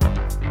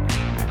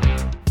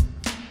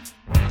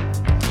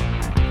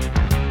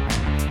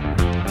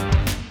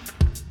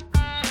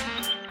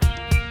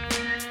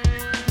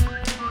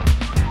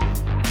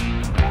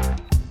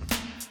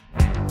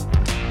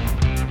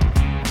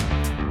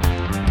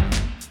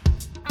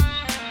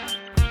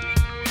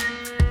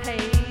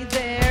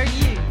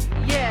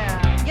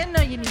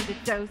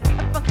dose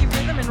of funky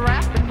rhythm and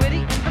rap and witty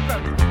and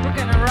verbose. We're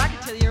gonna rock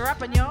it till you're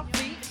up on your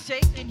feet,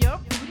 shaking your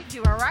booty to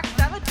a rock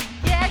solid beat.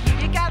 Yeah,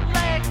 you got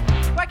legs.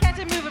 Why can't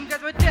you move them?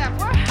 'Cause we're deaf,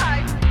 we're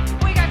hype.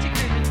 We got you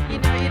grooving. You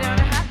know you don't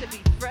have to be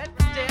Fred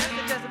Astaire.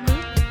 It doesn't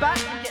move your butt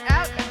and get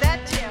out of that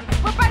chair.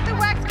 We're by the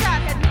wax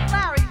Godhead,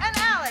 Larry and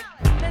Alec.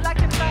 They like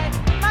to play.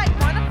 Might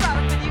want to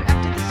frolic with you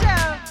after the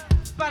show.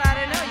 But I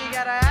don't know, you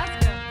gotta ask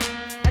them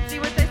and see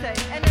what they say.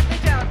 And if they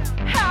don't,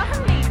 who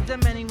needs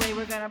them anyway?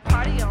 We're gonna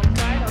party all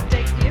night, all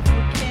day if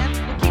we can.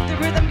 We'll keep the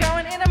rhythm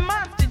going in a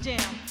monster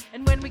jam.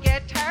 And when we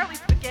get tired, we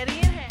spaghetti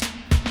in hand.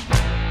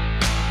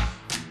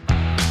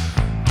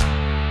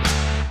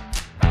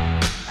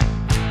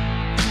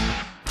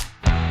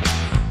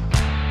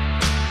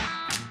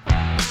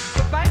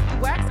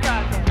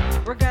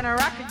 We're gonna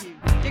rock for you.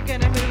 You're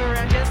gonna move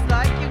around just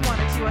like you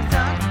wanted to. Our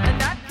songs are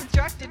not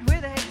constructed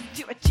with a haste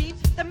to achieve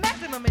the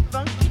maximum in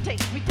funky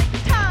taste. We take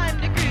the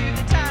time to groove,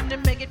 the time to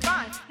make it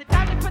fine, the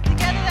time to put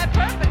together that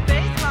perfect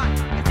bass line.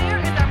 'Cause here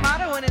is our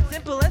motto and it's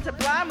simple and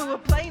sublime. We will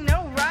play no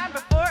rhyme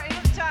before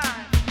it's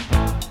time.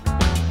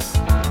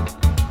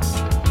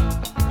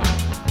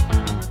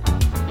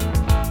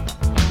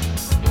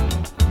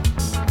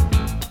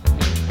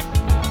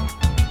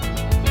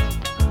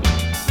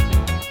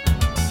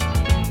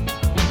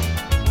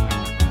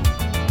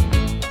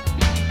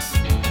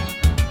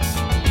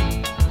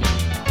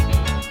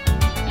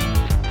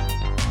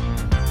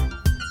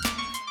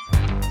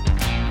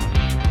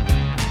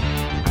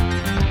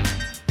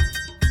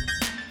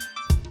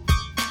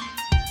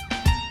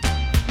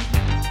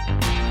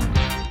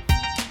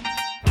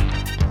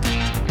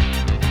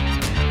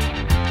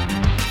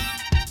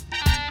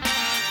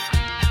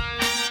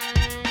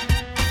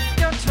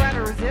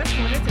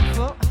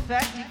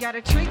 You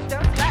gotta treat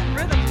those Latin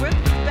rhythms with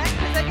respect,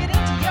 'cause they get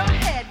into your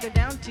head, go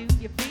down to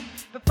your feet.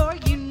 Before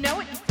you know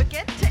it, you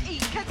forget to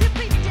eat, 'cause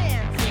you'll be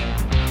dancing,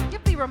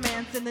 you'll be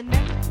romancing the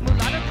next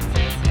mulatto that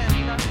says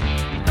hello.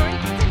 Before you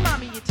can say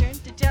mommy, you turn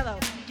to jello.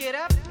 Get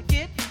up,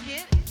 get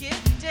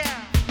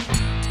down.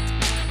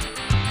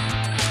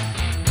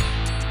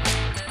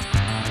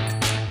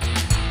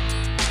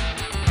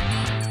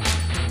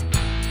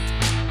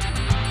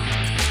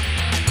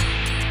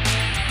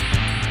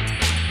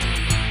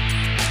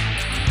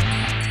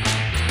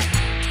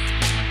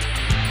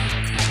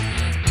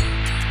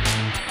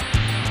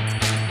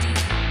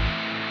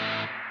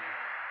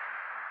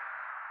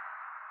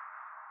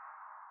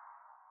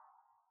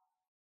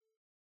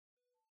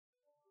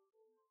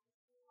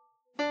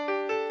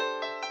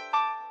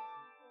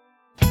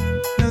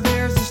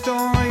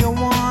 Story I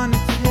wanna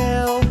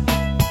tell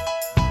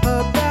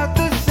about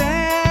the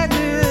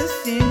sadness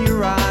in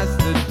your eyes,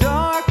 the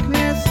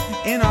darkness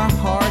in our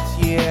hearts.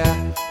 Yeah,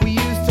 we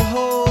used to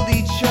hold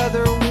each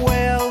other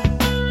well,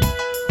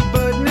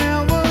 but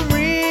now a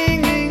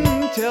ringing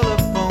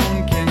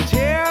telephone can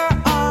tear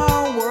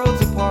our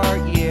worlds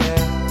apart.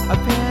 Yeah,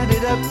 I've had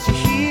it up to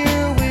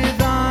here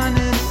with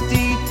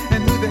honesty,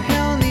 and who the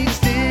hell needs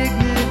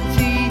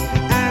dignity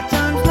at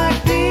times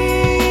like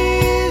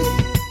these?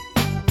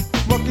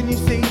 What can you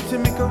say to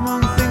make a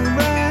wrong thing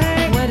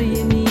right? What do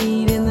you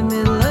need in the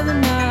middle of the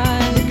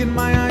night? Look in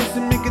my eyes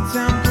and make it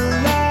sound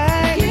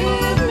polite.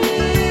 Give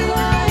me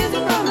lies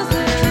and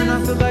promises. Turn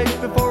off the light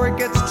before it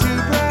gets too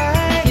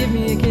bright. Give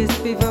me a kiss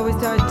before we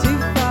start to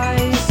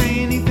fight.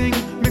 Say anything,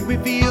 make me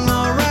feel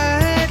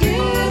alright. Give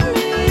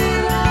me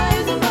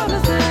lies and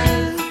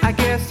promises. I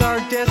guess our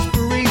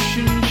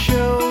desperation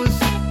shows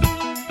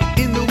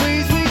in the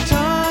ways we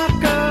talk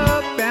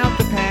about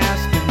the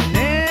past and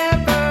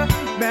never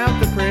about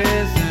the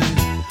present.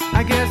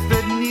 I guess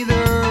that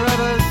neither of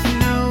us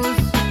knows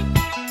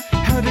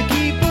how to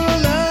keep a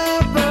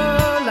love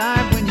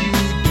alive when you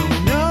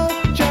don't know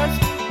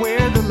just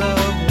where the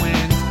love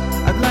went.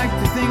 I'd like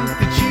to think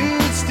that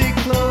you'd stay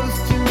close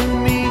to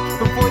me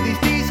before these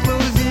days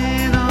close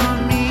in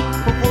on me,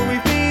 before we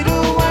fade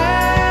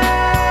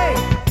away.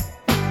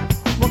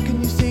 What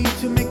can you say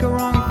to make a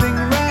wrong thing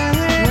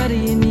right? What do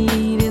you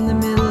need in the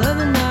middle of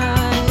the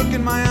night? Look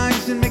in my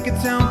eyes and make it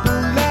sound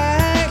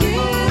polite. Give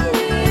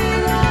me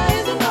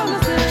lies and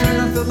promises. Turn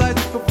off the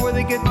lights before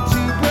they get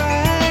too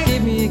bright.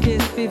 Give me a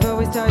kiss before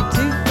we start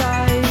to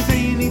fight.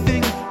 Say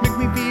anything, make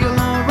me feel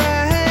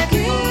alright.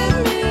 Give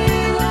me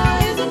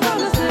lies and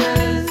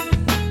promises.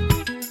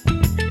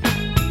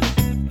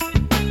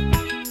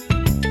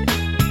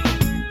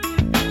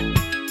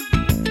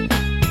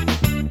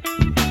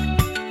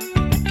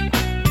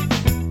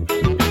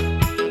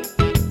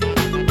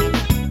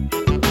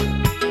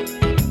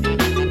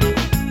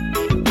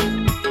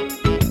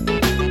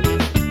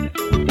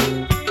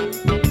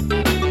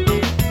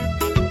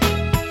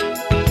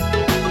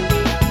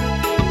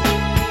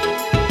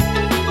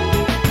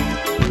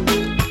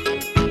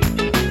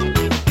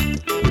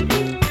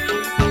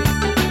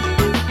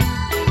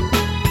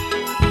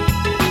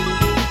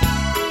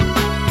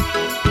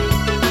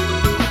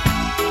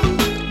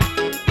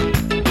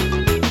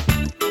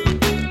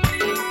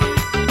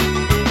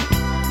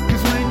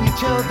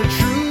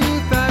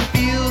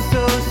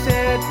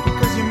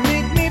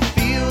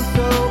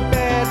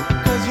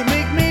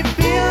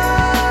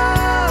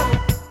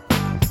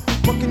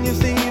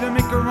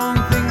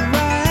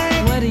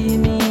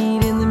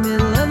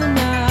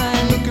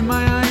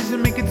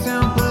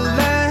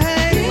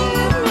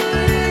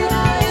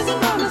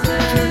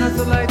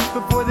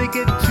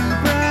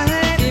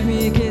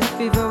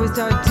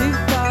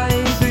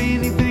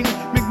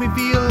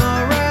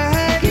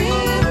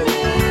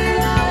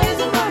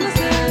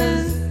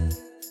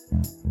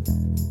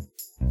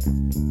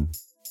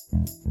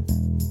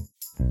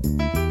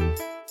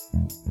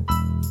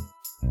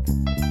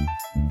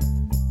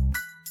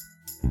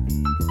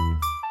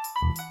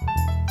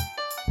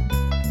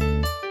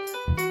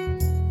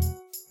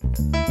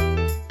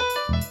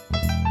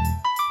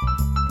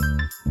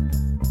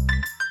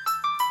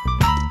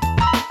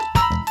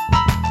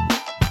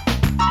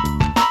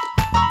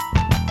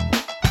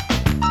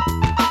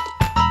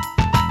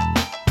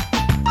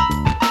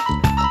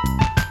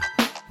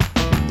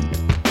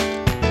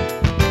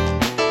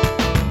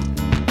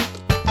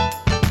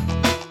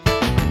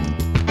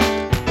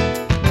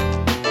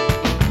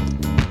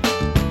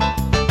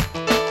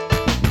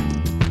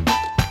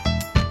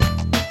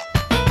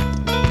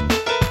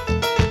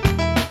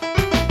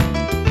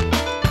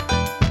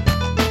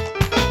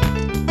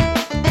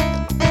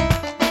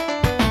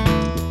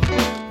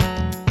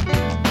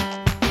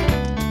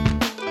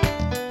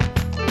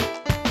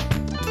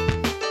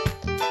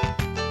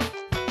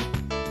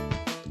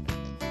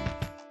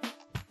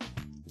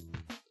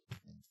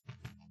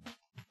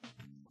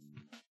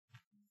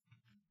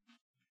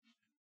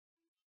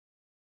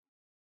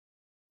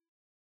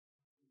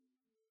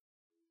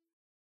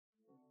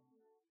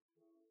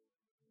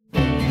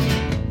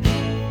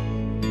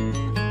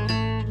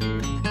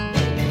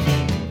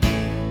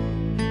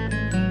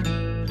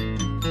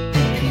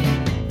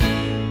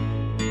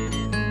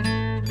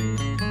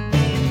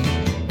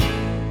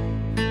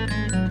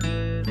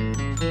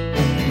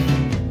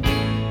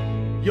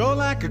 You're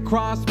like a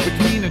cross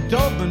between a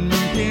Doberman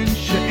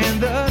Pinscher and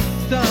the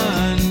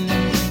sun.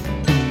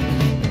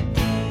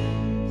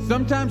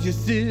 Sometimes you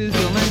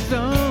sizzle and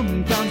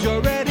sometimes you're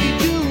ready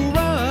to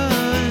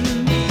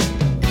run.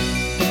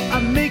 I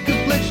make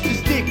a pledge to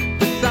stick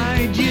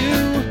beside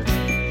you.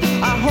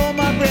 I hold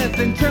my breath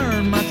and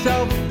turn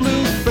myself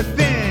blue, but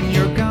then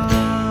you're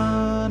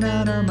gone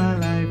out of my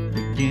life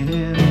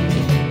again.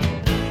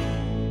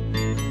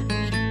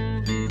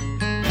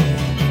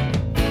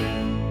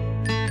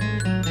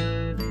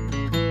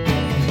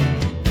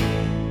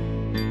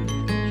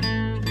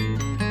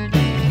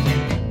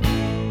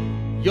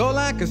 You're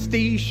like a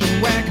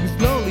station wagon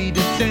slowly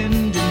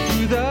descending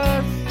to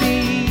the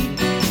sea.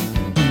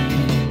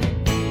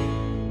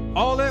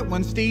 All at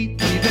one state,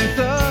 then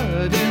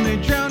suddenly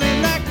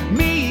drowning like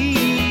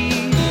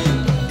me.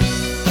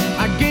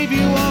 I gave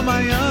you all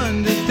my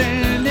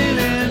understanding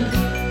and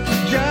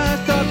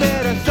just a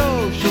better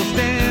social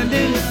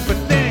standing, but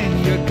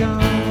then you're gone.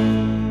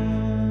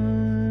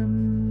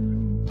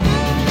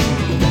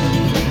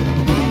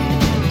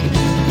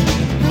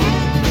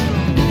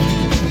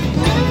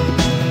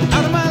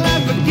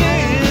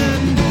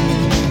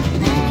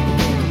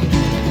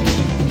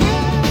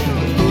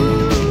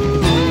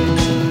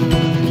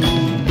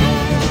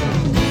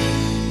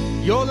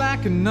 You're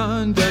like an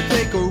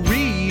undertaker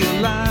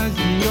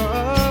realizing you're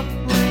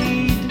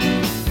afraid.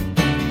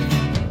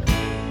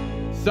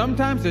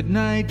 Sometimes at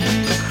night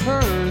you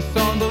curse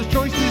on those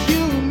choices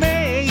you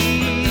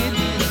made,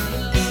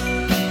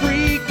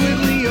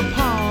 frequently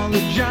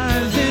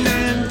apologizing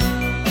and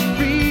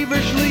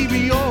feverishly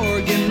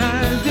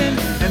reorganizing,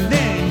 and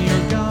then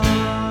you're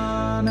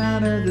gone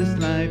out of this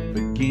life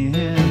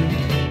again.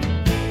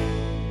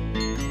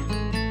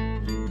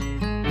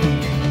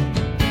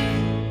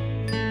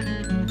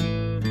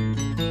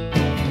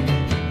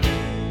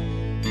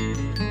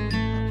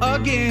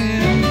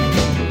 Again.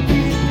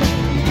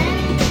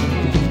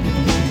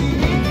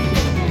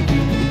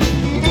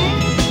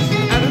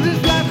 Out of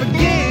this life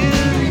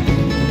again.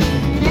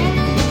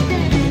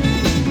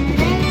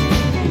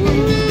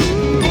 Ooh.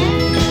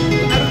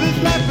 Out of this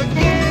life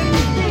again.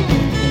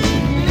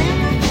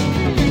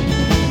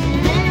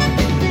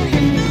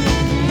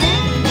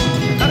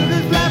 Out of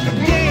this life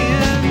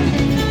again.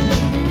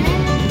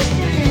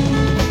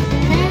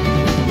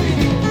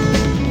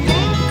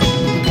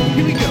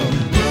 Here we go.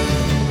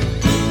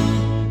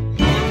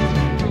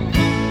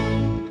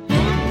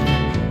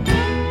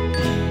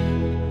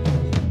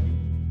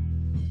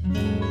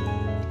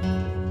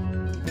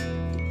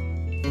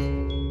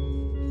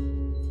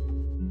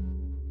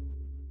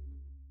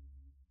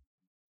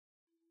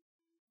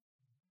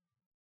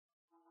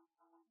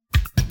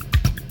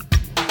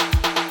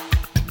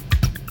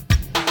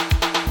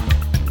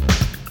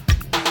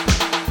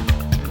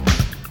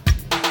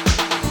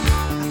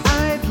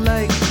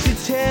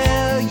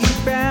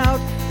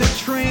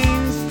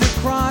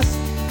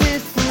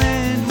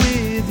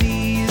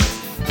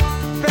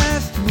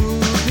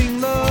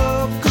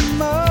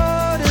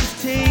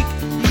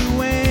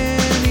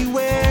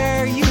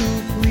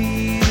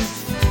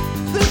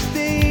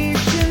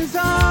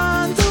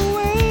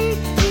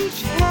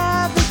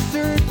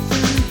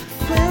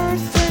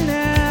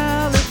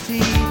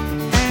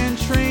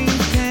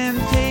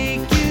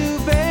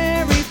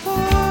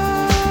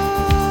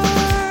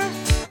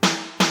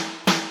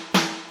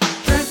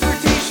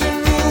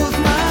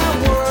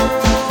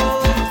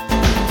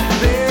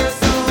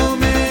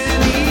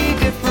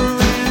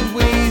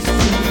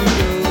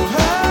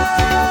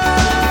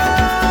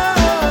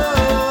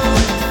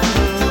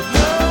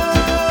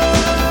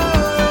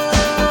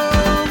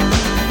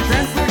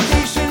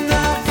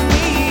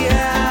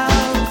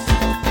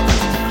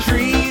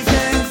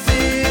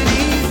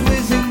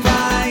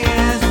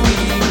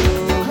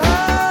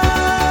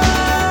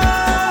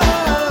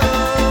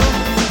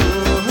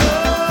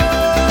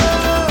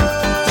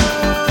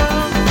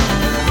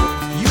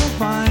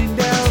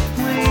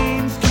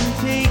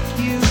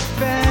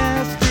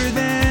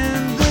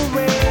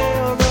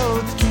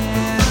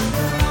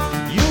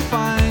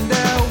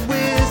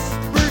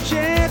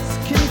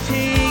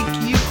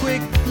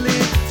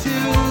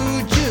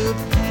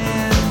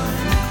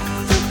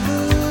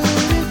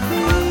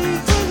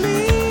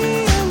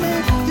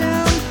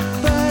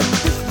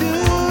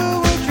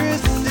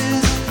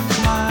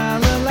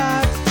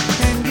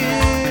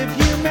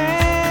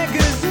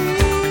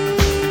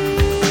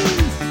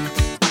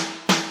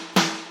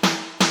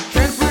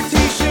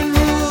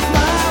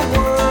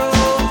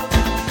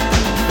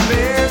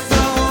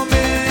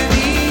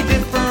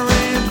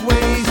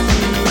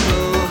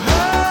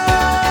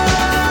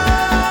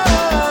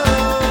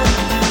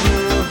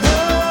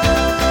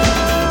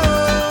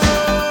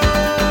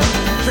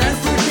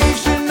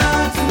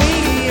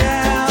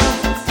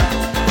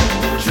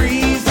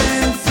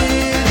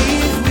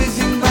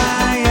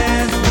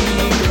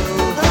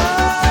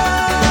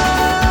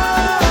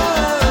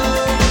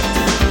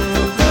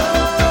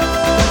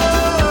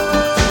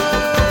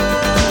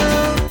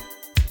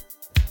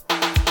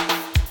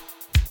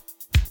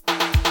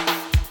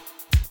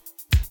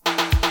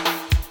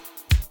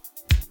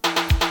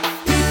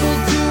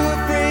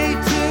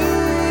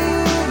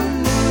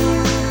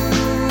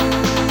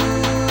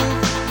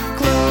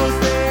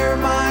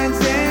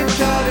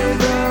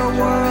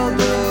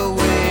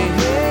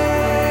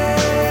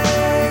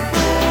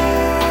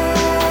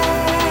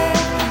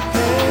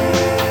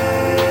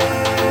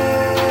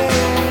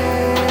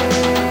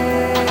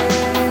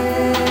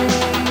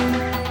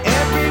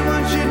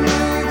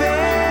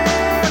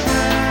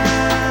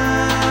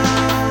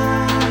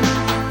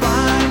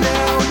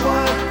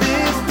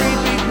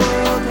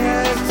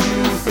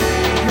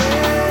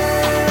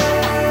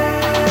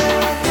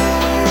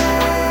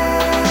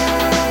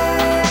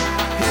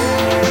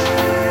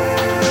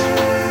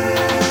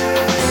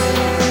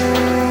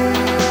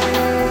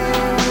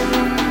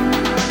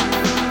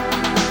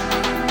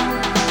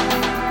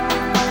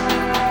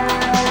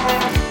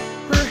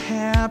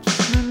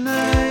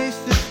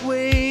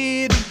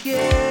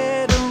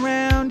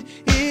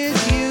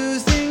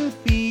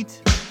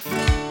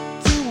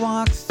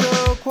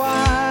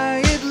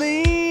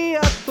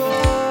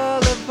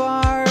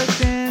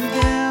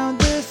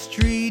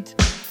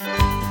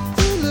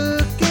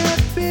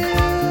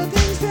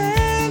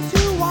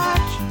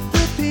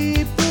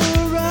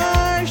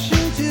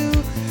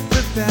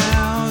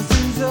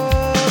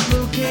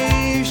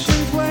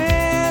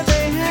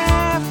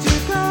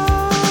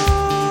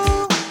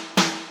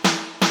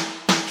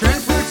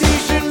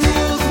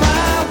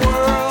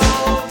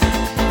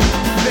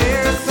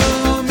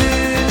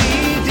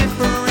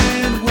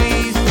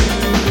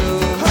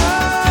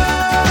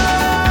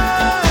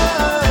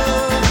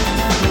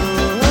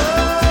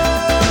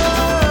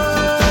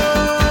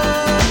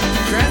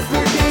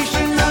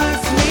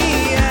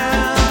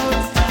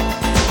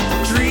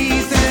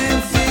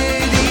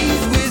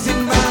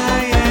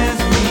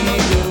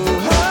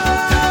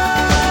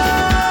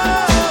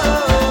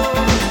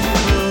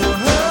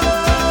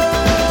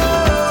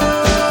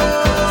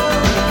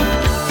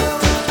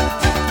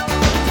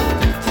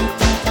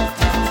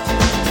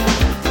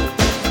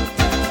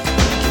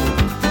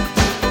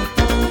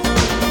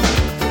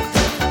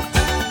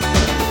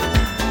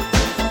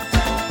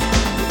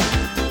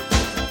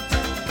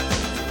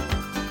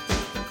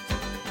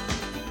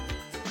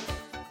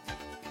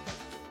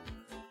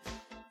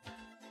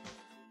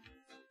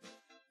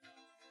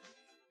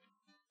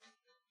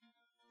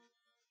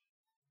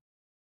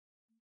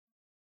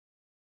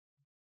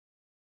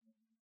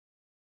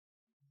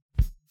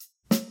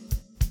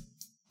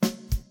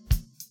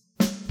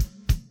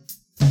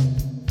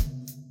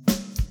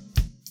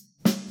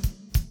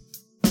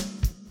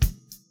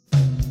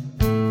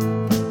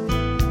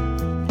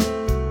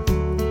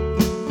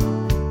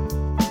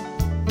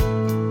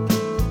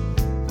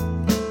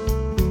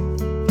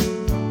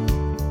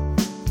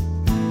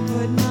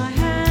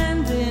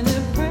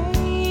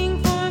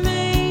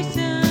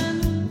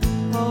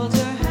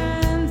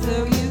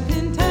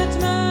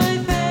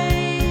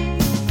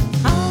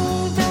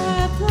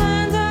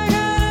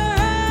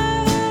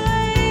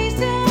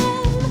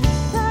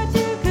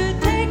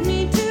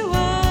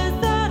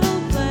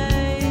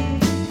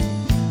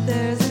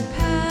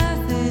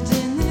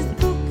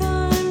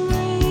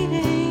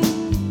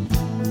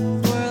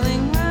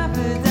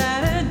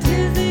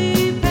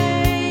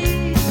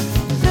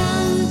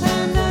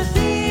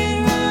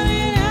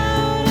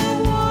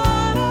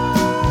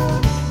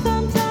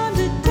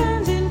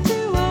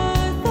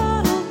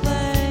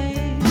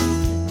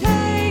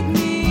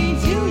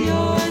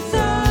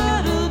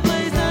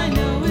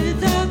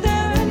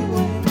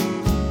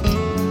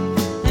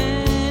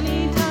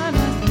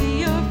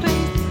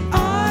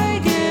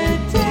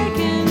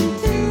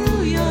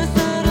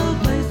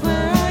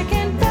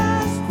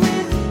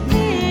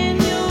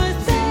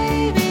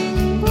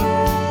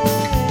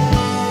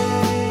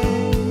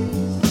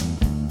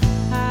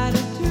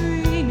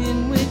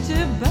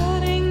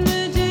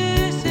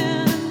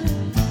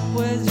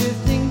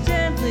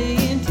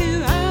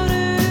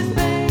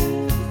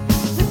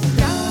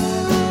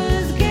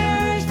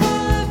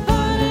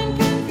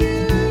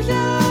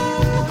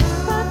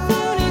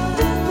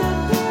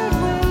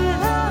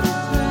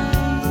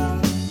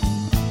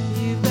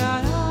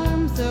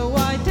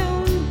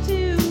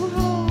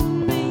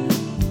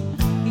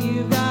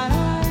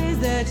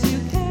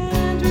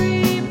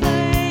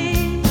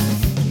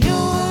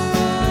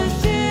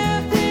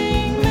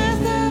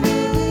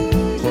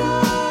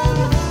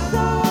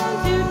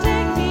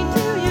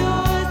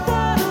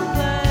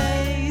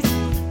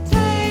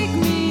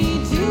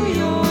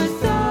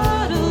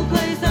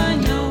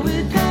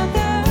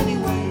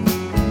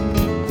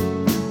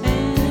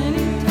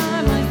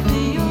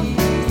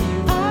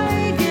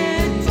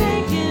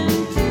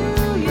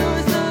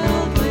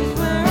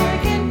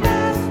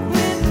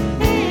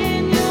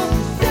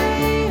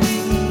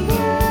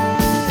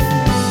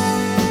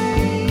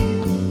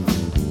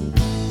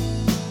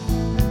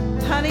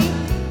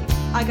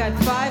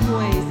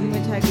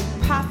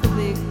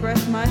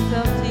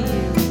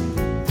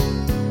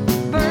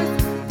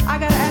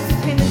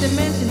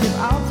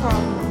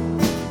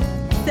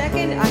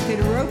 Second, I could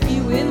rope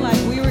you in like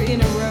we were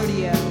in a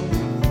rodeo.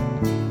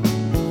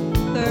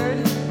 Third,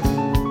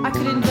 I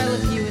could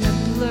envelop you in a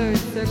blurred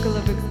circle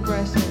of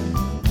expression.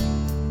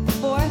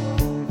 Fourth,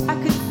 I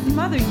could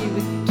smother you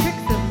with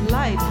tricks of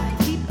light,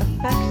 deep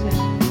affection.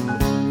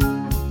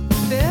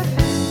 Fifth,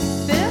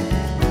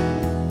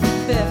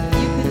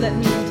 you could let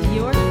me into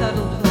your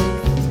subtle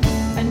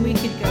place, and we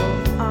could go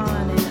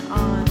on and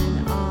on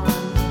and on.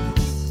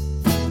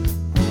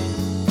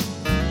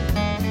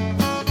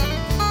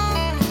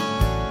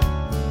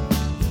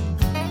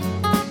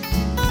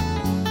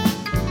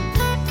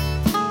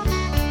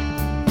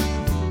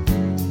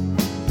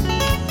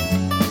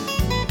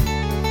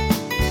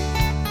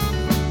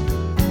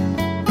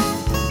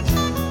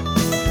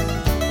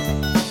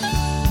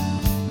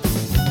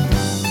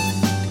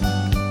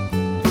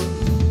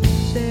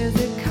 There's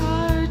a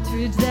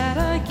cartridge that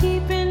I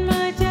keep in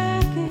my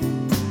jacket,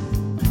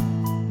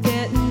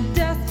 getting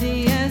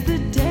dusty as the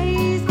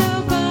days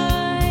go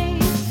by.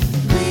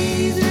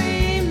 Please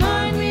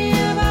remind me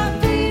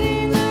about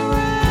feeding the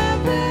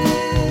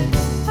rabbit,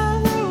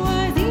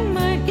 otherwise he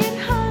might get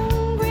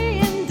hungry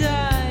and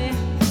die.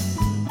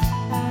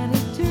 Had a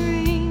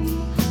dream,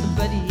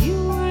 but you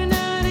were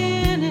not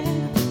in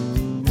it.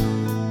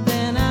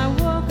 Then I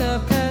woke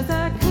up 'cause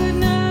I could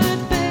not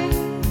face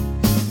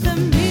the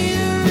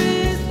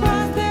merest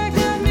prospect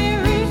of me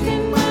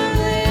reaching my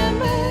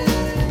limit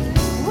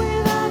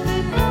without the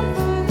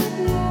comfort of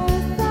your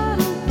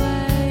subtle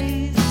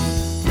place.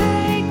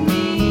 Take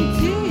me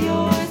to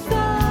your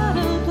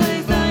subtle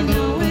place. I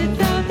know it's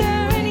out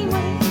there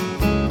anyway.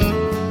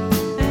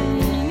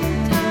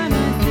 Anytime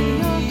I see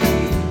your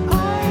face,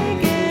 I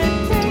get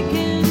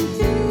taken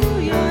to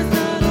your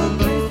subtle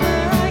place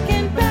where I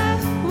can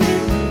bask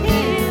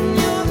within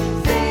your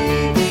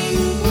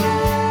saving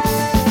grace.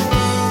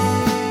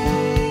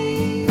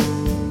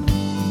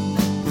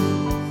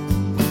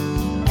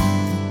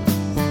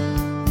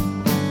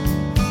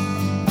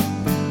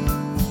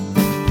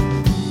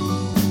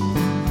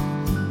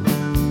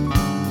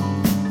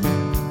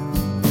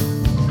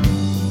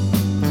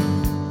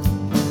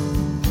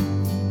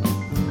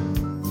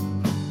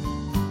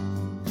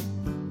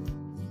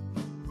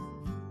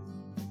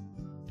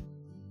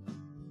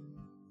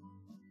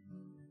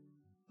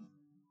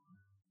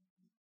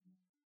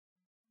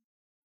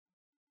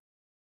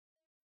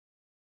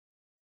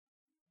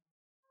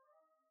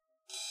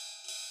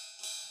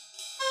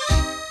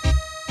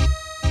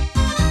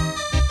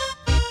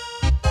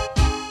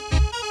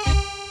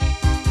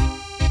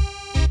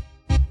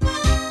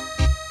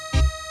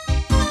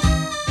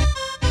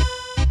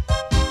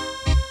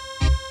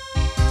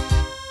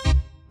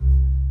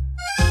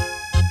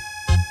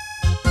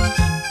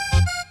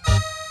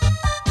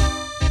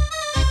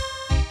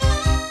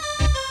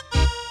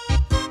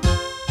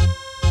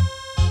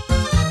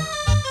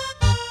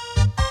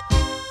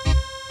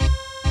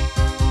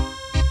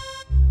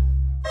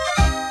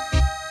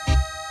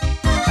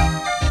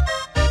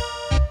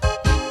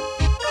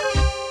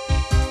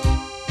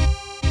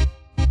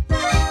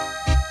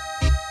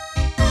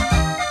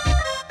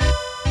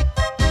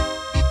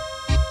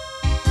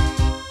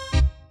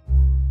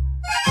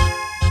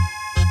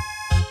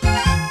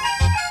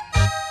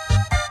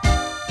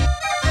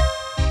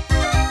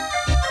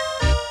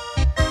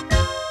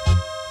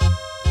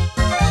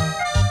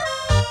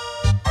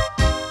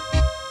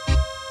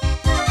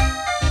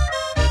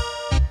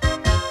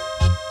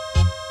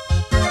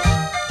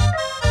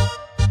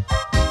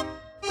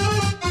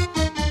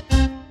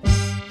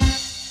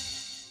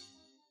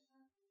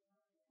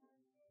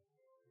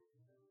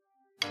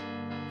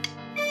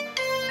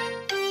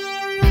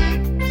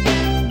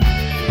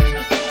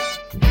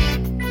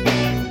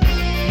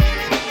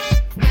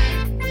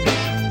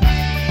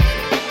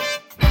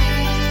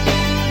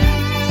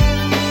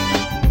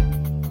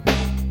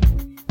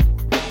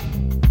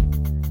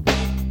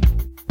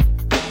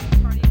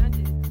 Party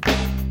ended.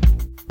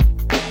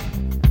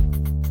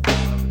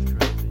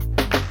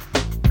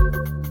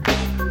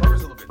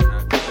 Lover's a little bit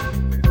nuts.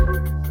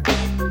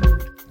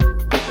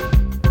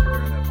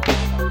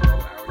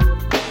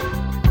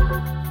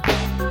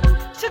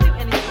 She'll do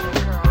anything,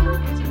 girl.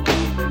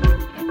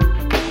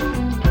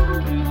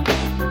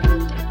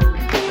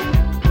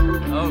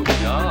 Oh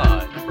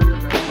God.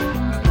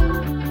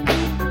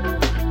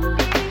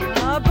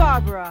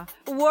 Barbara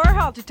wore a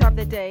halter top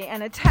that day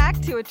and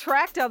attacked to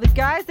attract all the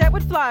guys that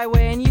would fly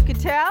away, and you could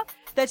tell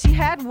that she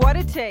had what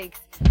it takes.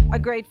 A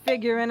great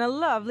figure and a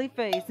lovely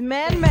face.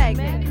 Man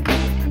magnet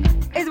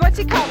is what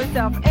she called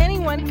herself.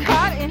 Anyone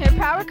caught in her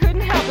power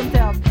couldn't help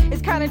themselves.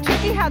 It's kind of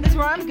tricky how this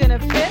rhyme's gonna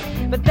fit,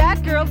 but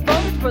that girl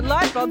folded for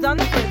light bulbs on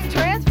the fritz.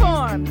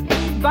 Transformed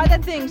by the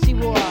thing she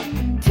wore.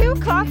 2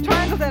 cloth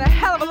triangles and a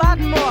hell of a lot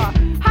more.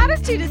 How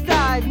did she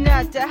decide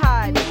not to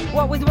hide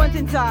what was once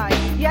inside?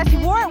 Yeah, she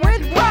wore it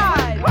with pride.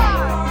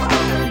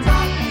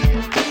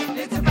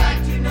 It's a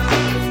fact, you know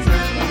it's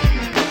true.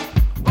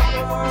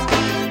 Barbara wore a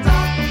halter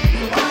top,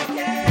 so why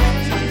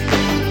can't you?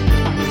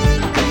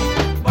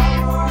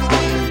 Barbara wore a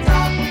halter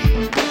top.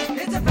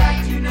 It's a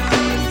fact, you know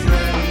it's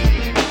true.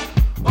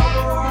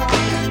 Barbara wore a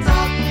halter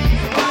top,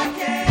 so why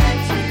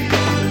can't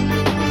you?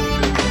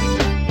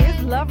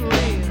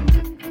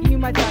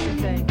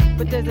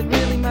 does it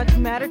really much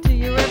matter to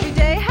you every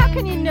day? How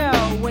can you know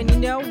when you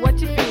know what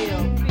you feel?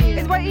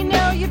 Is what you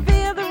know you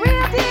feel the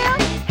real deal?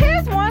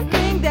 Here's one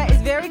thing that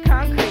is very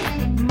concrete.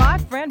 My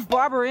friend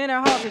Barbara in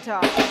her halter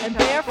top and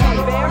barefoot.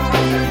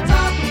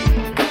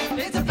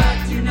 It's a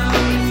fact, you know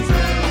it's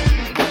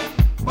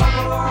true.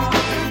 Barbara on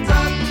the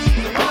top,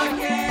 so why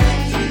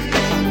can't you?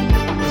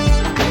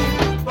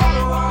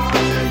 Barbara on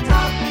the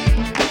top,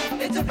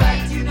 it's a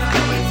fact, you know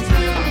it's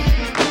true.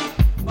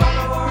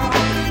 Barbara on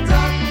the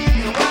top,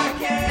 so why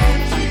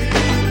can't you?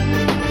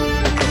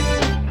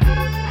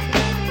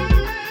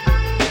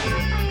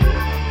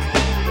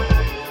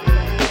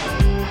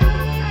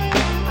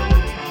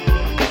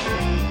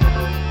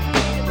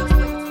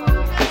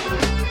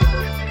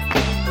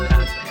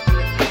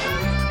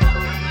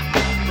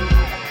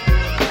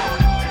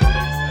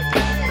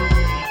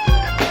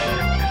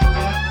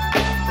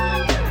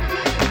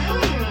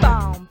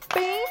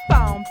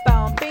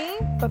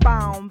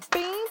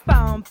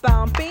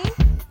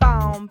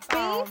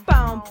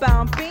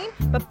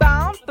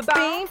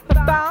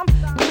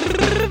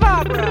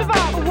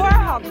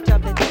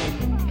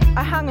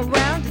 I hung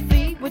around to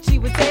see what she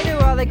would say to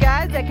all the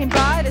guys that came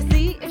by to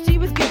see if she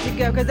was good to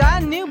go. Cause I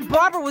knew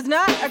Barbara was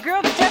not a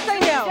girl that just say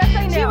no.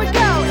 She would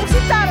go if she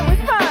thought it was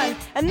fun,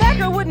 and that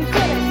girl wouldn't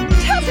finish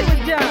till she was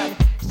done.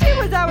 She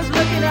was always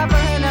looking out for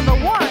her number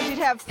one. She'd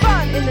have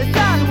fun in the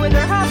sun with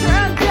her halter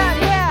undone,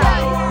 yeah.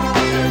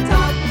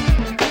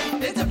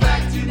 It's a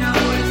fact, you know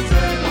it's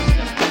true.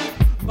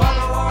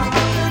 Barbara on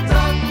the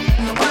top,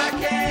 so why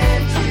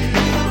can't you?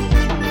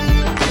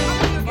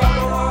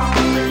 Barbara on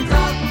the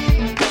top,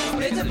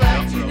 it's a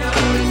fact, you know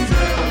it's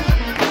true.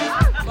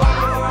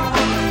 Barbara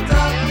on the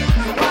top,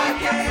 so why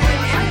can't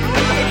you?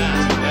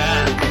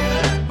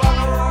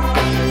 Barbara on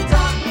the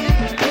top,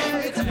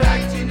 it's a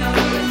fact, you know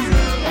it's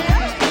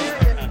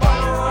true.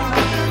 Barbara on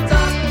the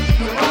top,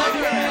 so why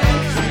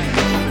can't you?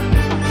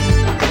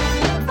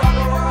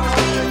 Barbara on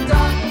the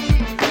top,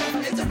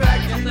 it's a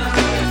fact, you know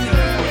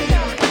it's true.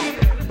 Barbara on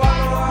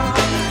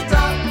the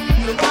top,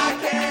 so why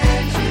can't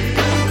you?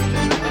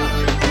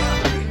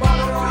 Barbara on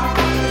the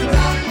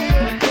top,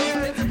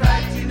 it's a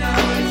fact, you know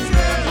it's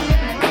true.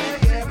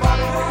 Barbara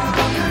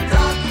on the top,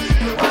 so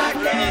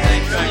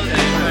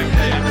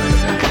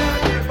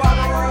why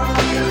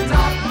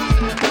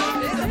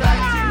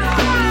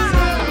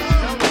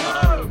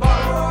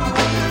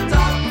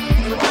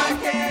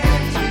can't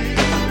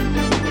you?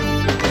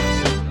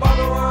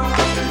 Barbara on the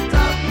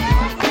top,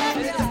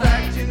 it's a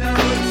fact, you know it's true. Barbara on the top, so why can't you? Barbara on the top, it's a fact, you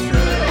know it's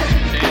true.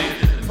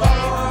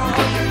 Barbara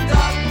on the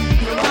top,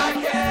 so why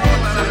can't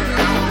you?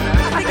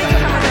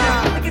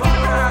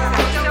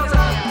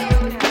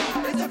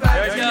 It's a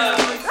fact, you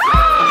know it's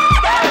true.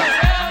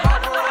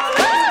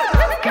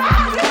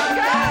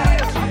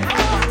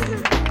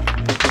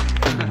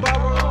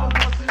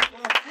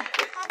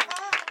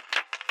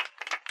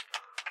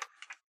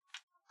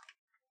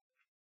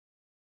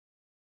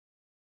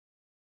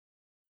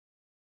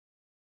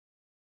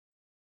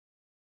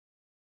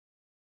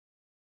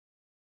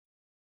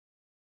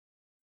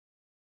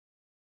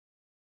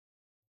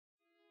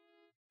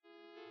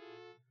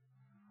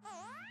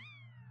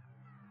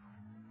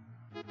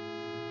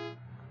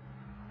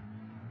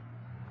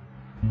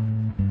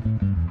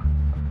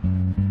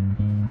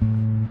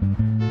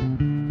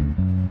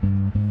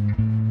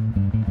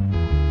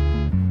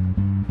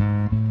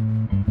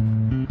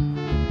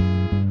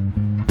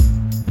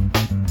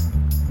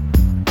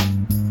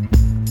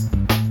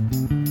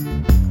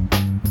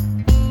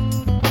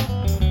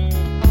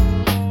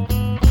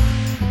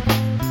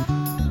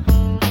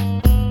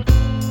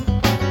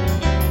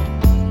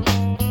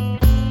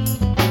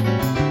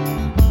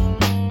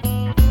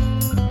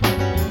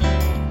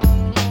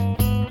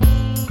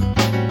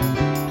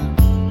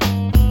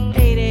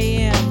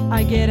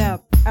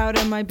 Out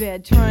of my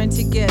bed, trying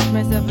to get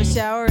myself a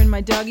shower and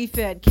my doggy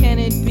fed. Can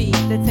it be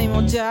that same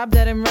old job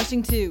that I'm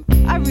rushing to?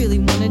 I really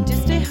wanted to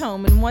stay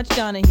home and watch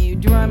Donahue,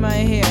 dry my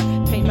hair,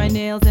 paint my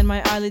nails and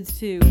my eyelids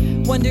too.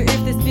 Wonder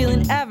if this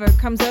feeling ever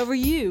comes over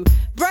you.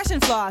 Brush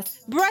and floss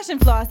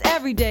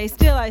every day.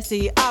 Still I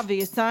see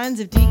obvious signs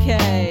of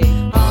decay.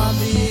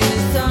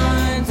 Obvious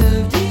signs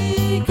of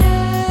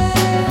decay.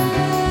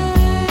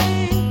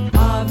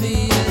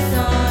 Obvious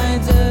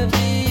signs of decay.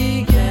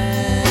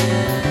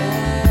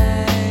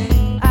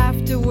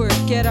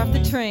 Get off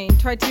the train,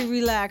 try to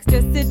relax,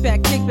 just sit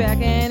back, kick back,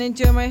 and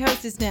enjoy my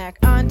hostess snack.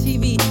 On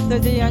TV,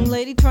 there's a young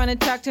lady trying to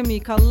talk to me,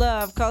 call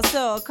love, call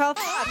soul, call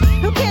fuck.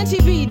 Who can she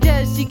be?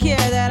 Does she care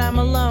that I'm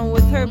alone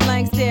with her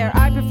blank stare?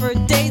 I prefer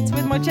dates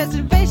with more chest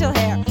and facial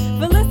hair.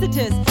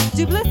 Felicitous,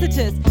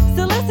 duplicitous,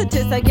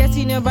 solicitous. I guess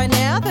you know by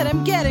now that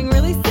I'm getting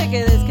really sick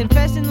of this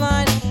confession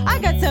line. I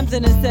got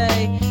something to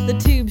say. The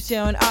tube's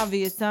showing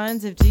obvious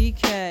signs of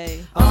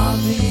decay.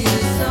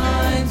 Obvious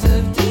signs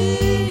of decay.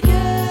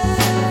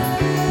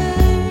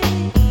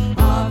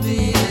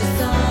 Obvious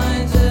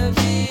signs of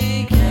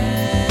decay.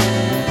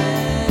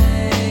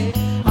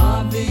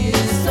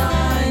 Obvious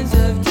signs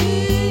of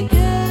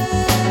decay.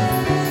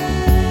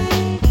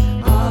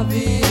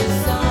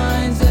 Obvious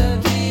signs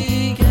of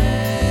decay.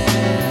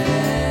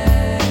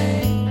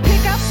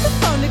 Pick up the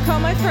phone to call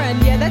my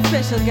friend. Yeah, that's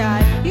special guy.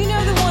 You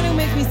know, the one who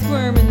makes me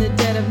squirm in the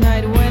dead of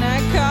night. When I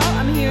call,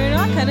 I'm hearing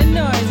all kind of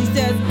noise. He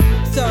says,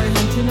 sorry,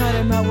 man, tonight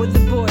I'm out with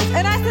the boys.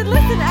 And I said,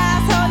 listen,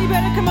 asshole, you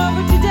better come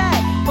over today,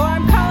 or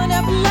I'm calling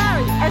up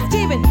Larry, or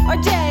Steven, or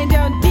Jay. And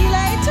don't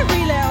delay to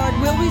relay, or it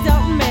will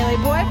result in melee.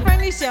 Boy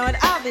friendly showing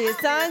obvious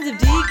signs of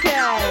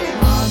decay.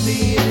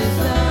 Obvious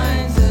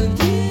signs of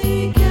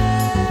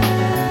decay.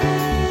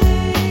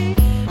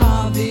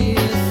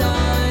 Obvious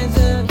signs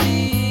of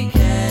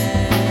decay.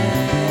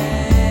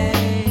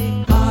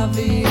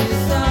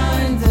 Obvious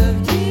signs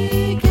of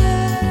decay.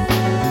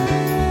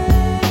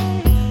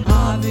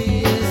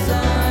 Obvious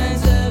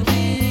signs of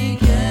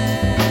decay.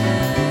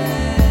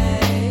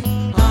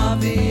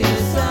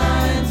 Obvious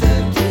signs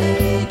of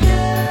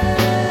decay.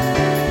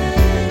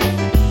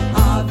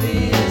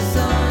 Obvious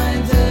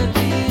signs of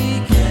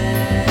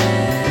decay.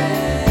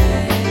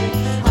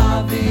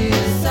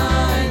 Obvious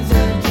signs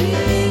of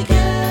decay.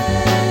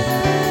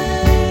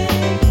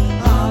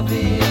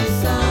 Obvious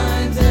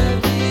signs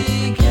of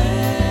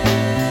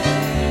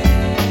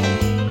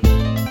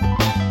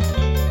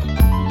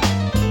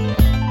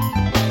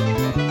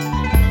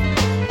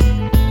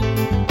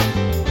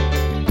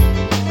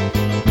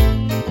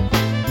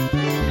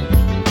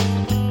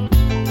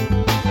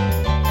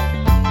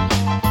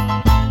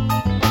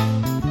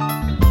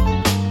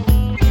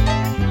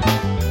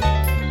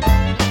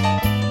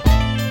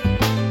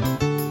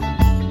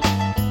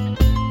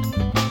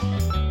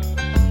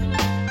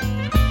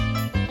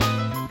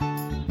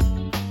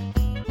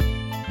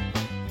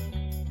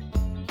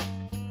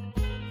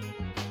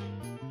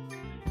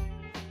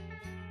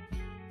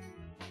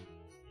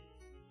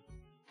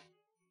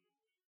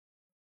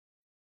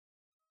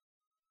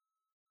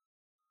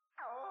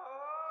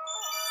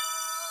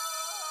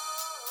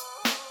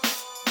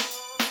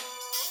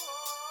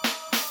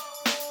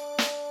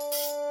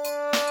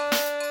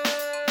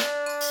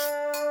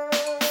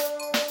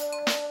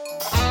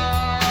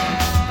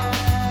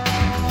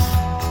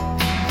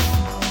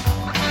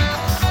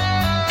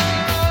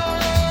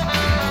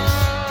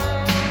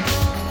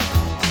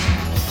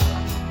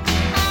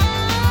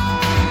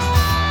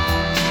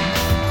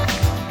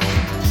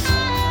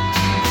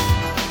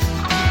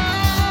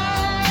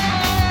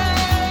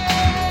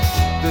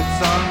The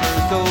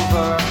summer's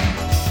over,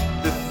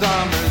 the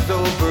summer's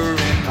over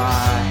in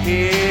my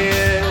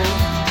head.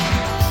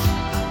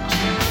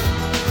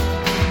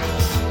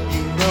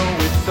 You know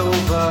it's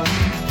over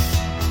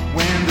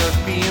when the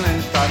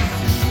feeling starts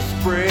to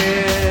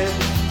spread.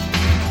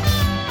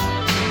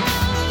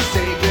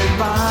 Say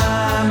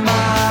goodbye,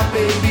 my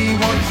baby,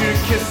 won't you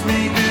kiss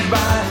me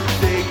goodbye?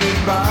 Say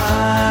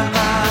goodbye,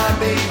 my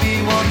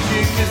baby, won't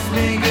you kiss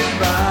me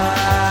goodbye?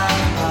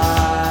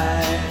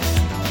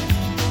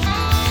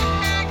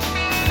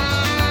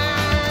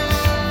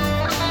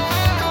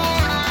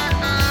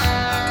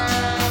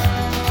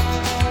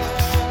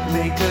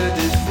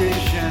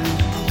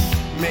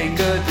 Make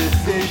a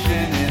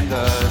decision in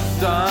the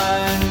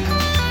sun.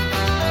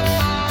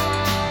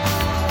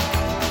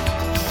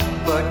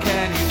 But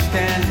can you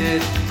stand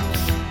it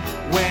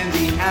when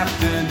the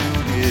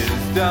afternoon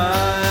is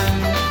done?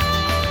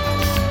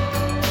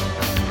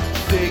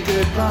 Say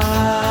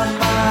goodbye,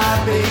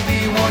 my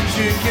baby, won't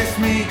you kiss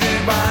me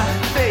goodbye?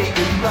 Say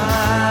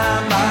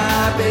goodbye,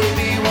 my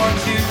baby,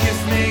 won't you kiss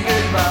me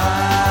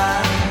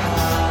goodbye?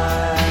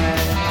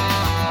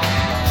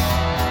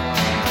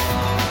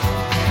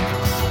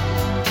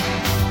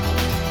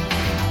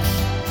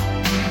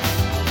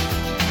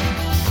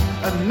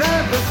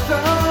 Another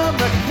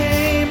summer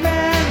came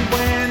and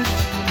went,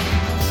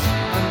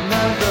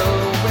 another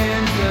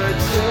winter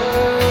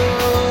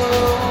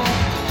too.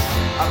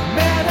 I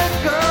met a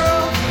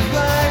girl whose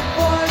life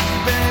was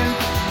spent.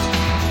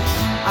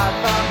 I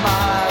thought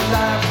my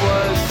life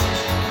was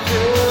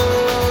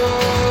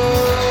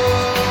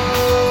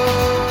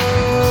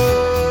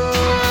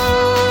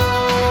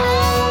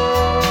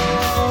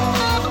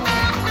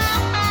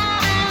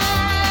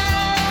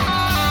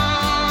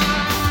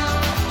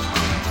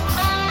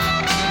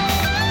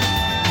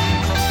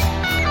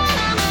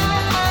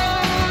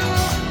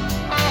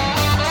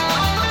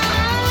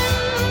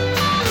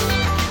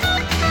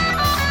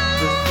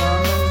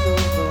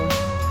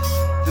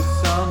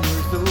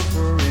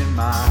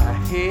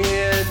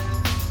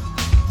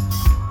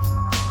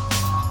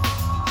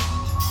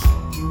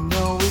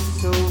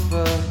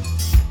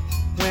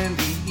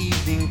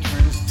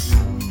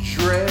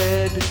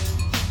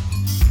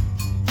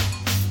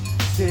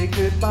say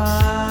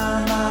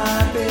goodbye,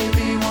 my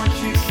baby, won't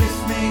you kiss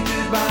me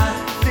goodbye?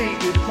 Say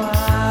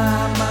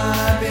goodbye,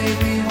 my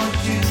baby, won't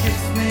you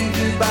kiss me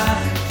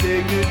goodbye?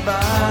 Say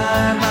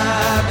goodbye,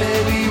 my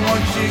baby,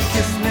 won't you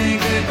kiss me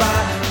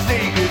goodbye?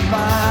 Say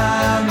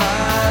goodbye,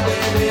 my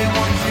baby,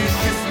 won't you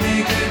kiss me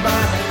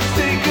goodbye?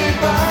 Say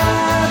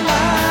goodbye,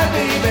 my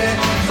baby,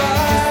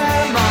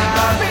 bye,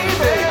 my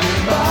baby,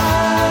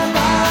 goodbye,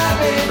 my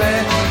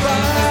baby,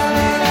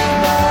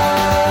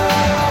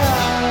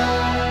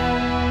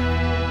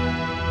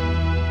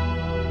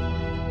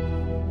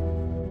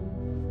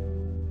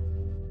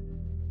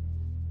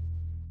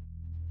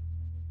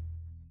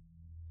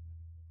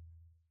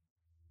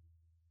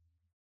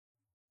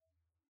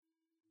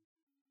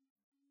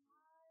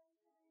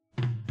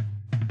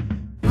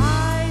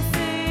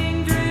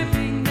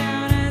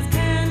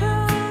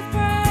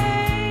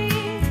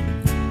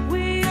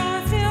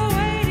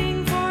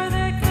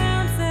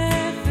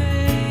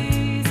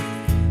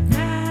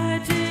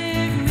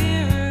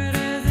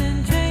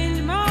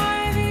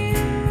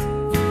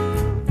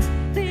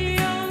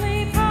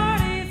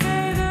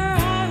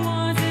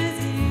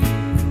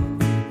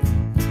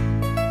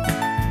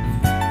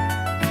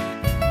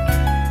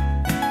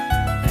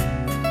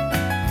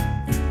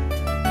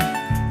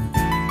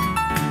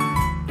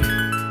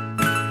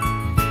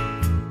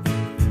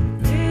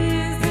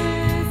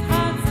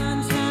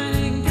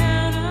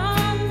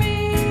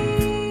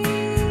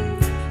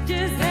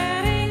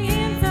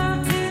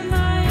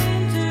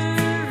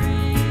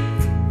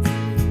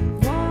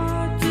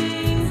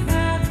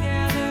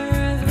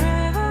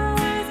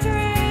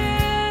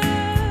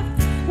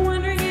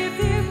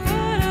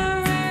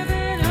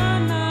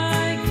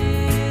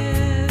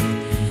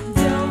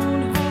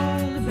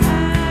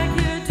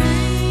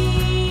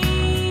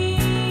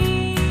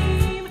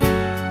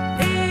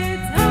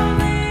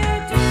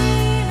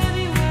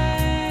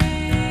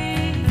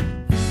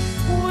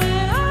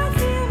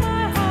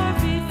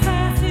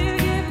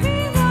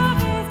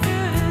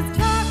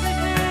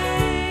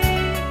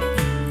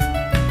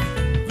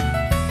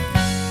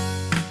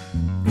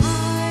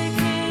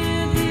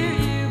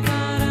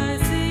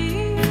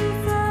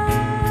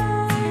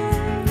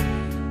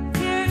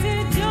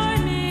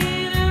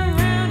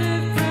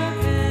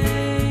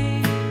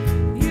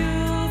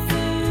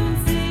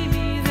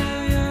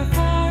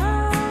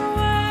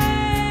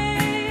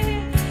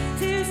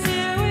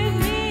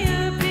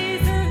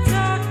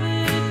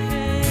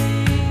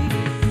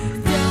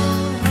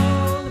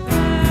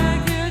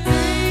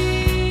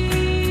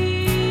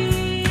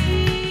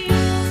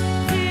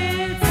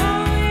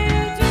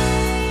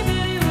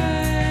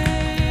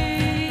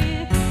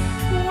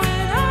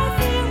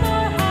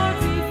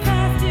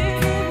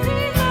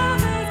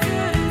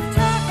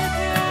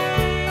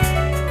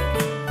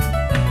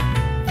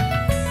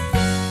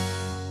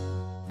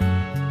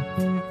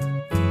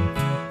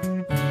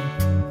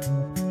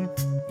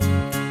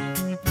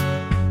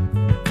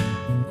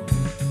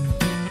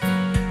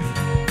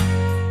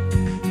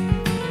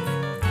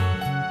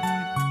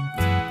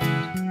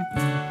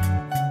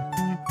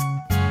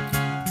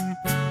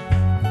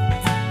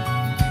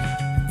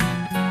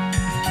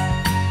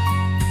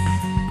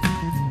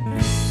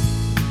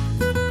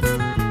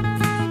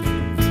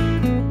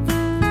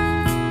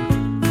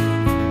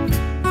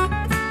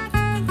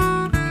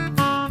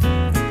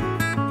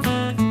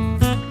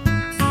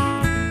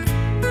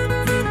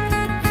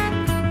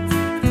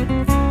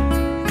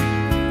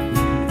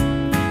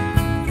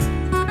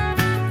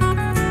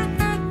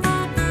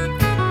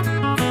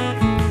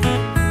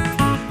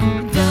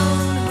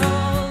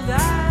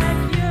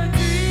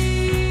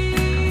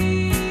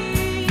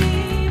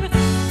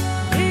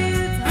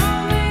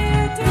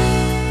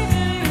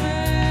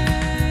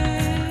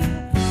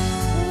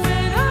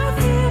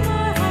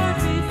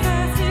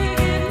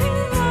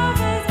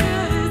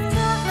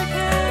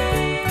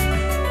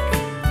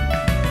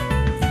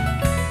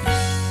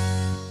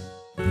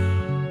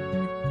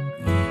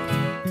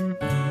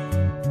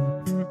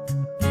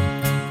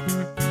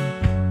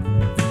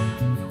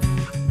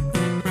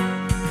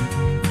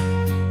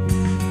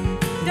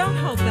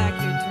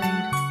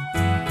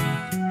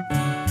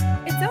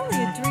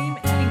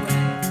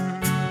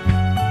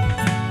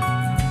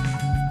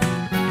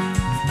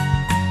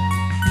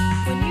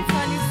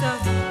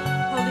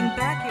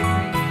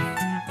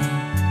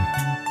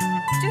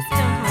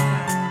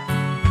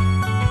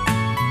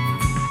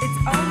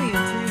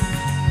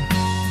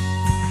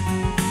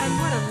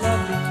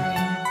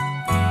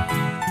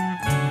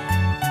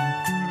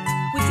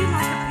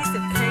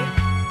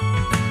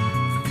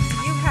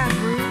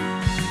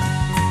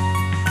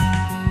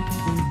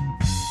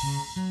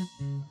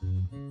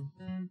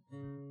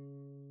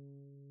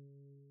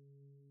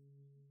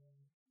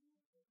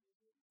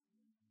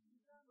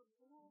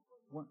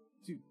 1,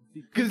 2,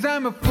 3. 'Cause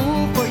I'm a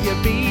fool for you,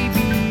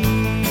 baby.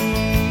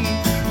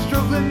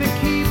 Struggling to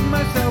keep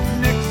myself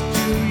next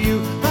to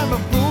you. I'm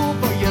a fool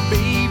for you,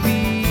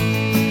 baby.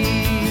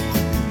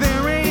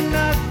 There ain't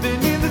nothing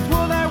in this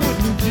world I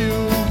wouldn't do.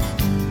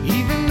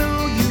 Even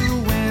though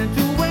you went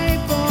away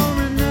for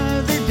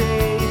another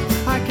day,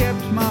 I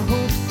kept my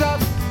hopes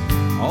up.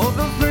 All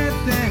those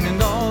threats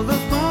and all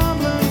those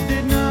problems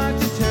did not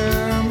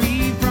deter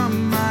me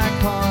from my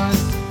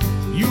cause.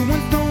 You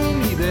once told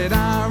me that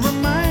I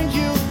remind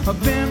you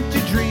of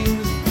empty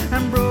dreams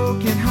and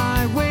broken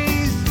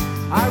highways.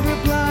 I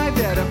replied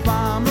that if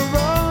I'm a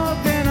road,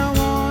 then I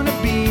wanna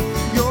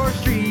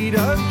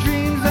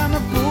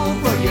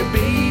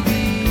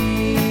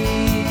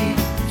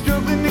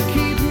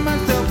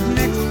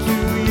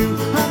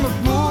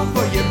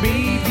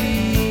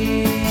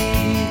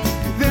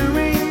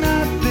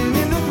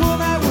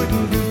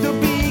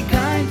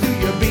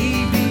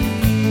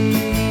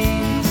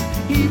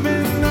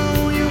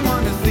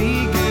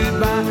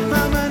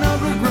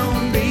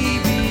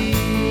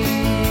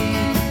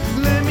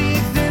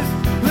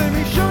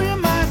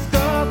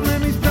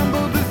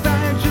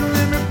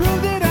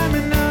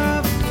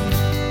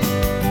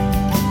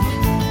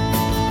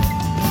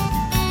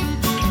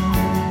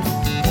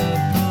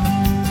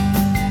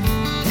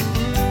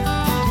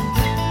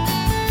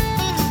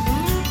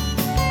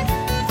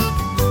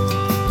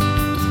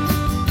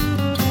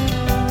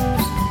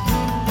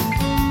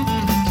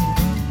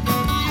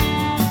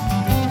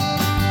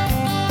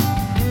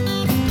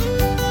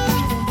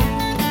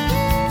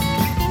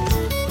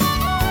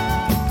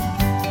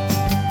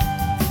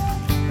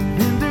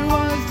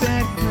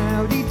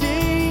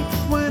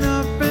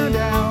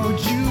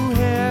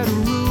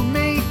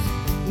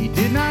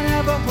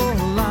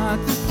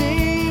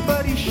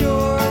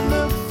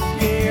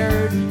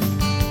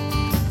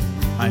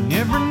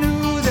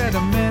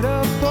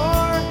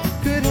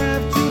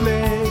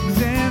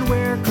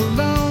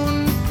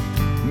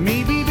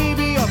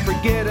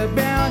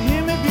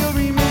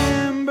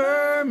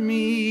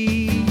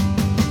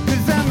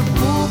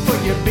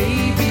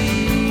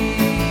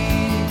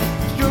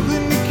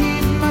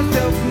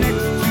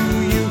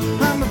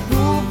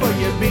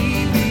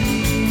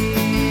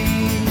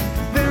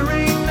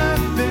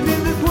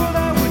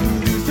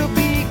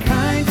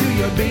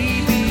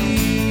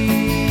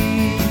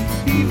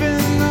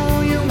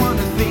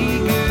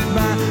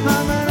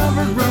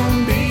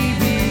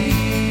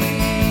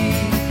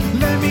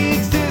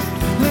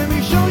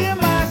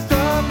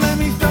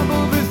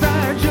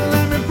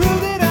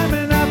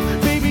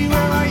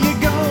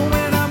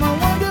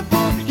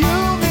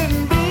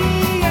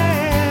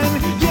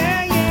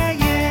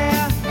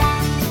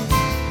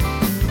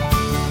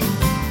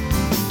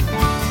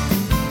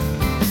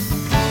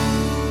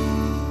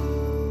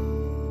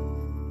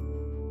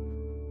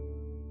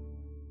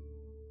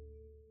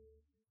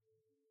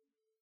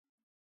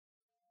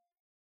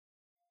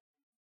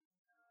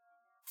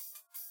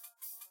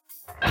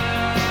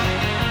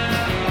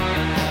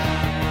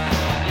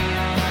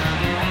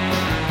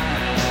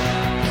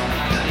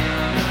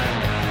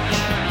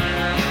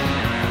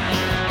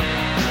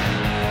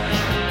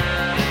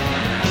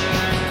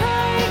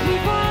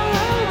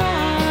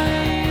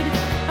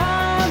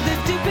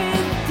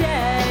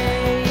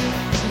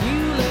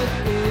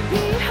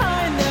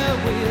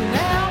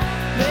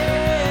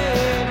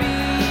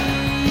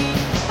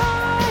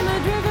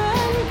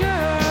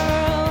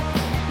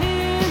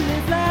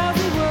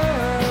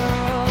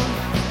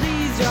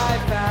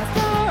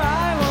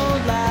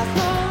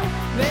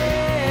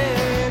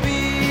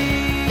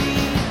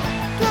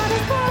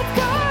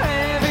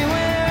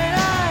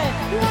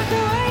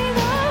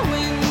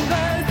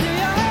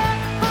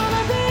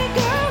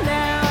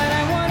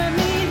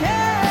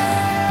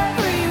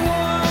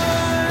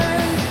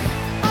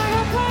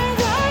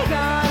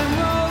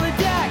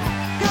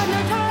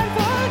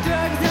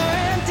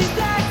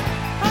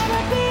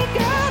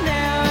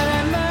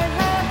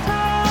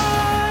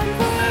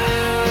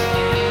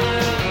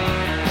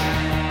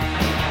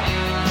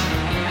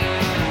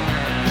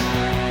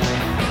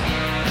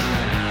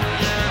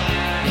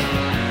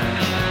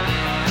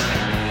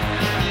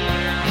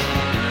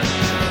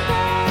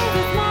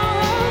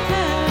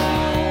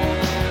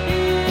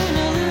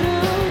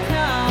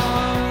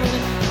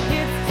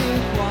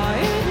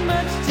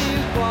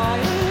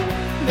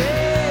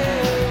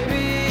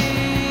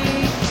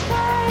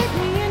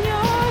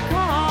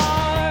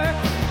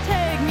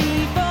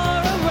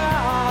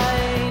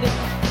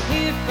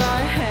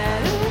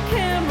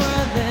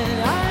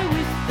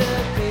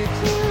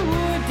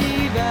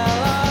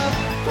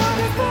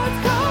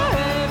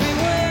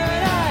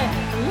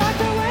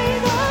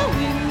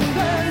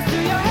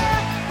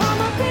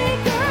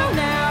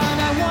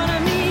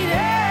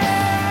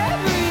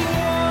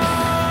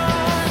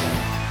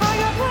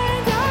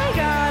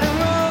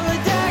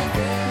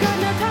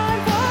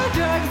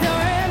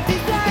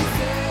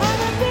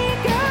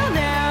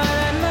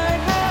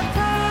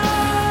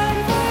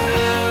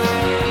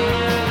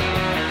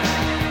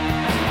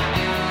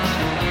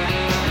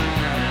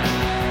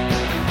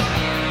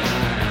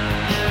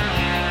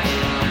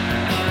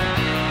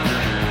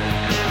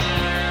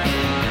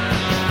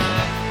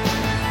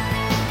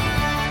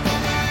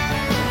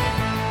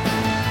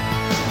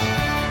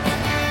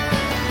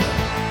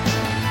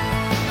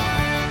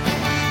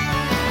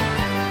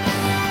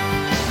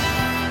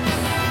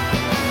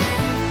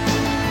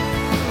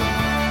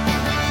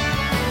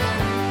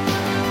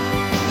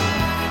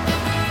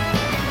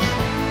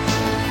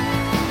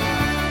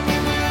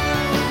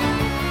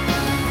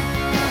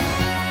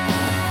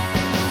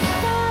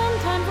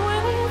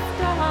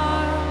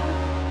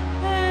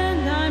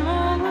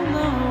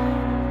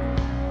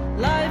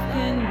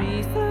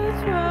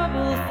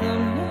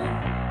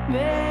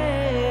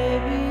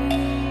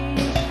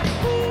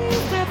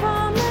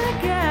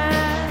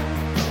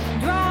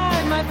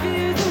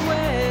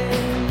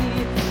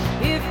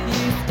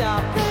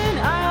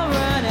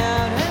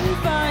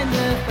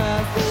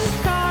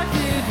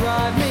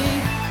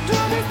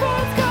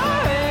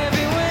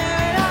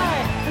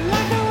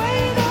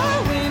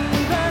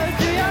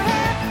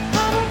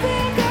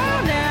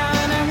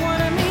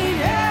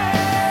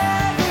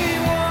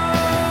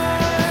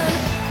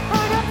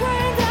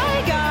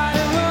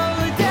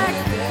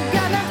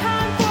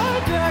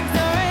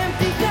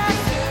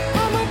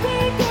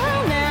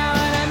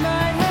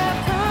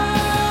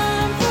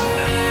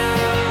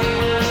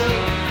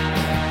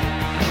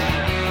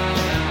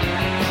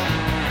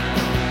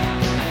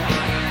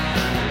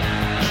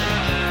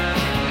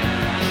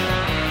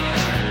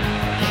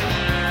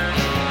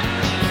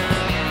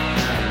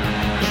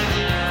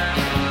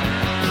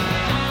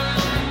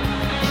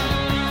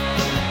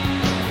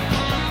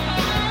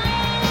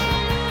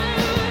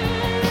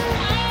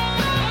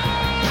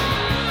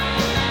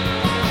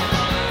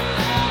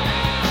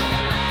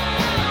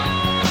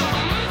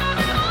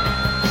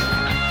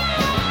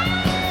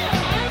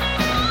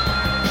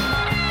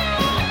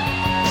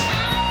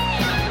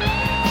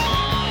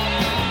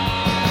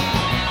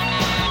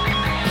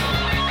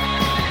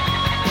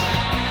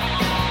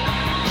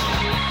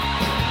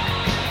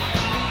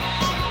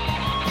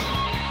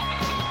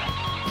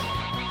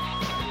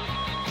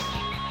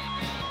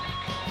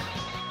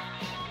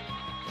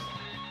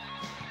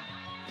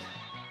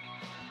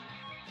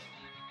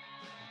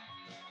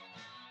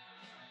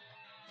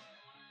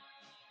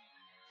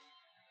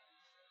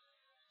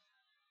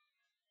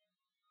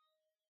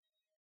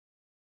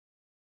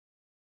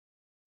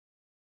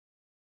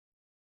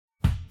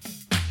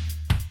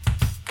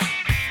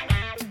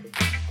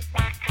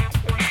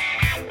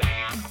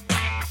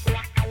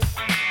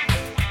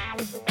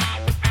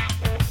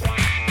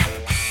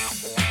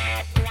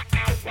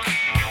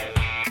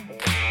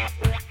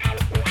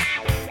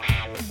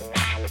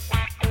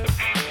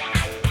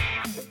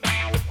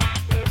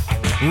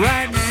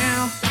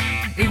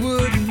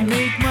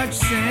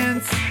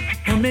sense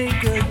or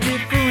make a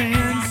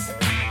difference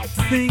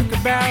to think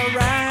about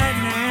right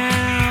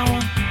now.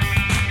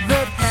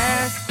 The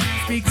past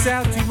speaks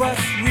out to us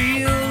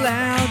real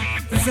loud.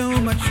 There's so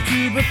much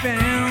to be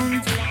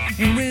found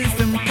in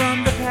wisdom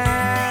from the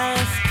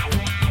past.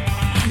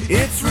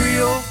 It's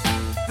real,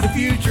 the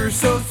future's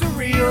so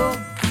surreal.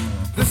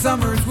 The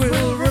summers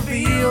will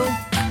reveal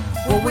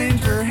what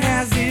winter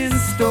has in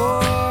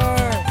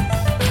store.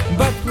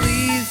 But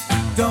please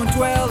don't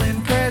dwell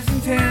in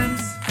present tense.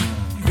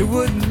 It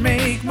wouldn't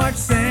make much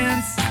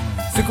sense.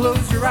 So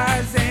close your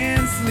eyes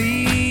and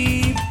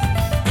sleep.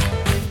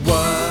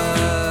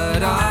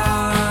 What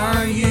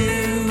are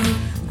you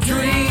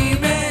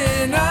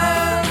dreaming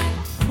of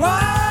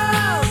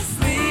while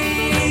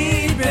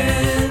sleeping?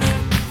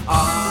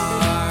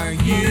 Are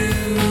you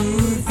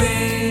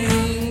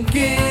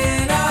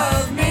thinking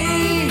of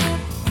me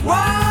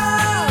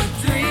while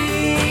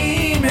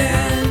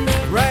dreaming?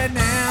 Right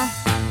now,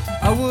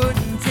 I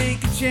wouldn't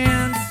take a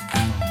chance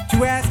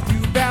to ask you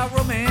about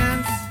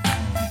romance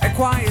at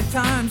quiet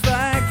times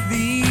like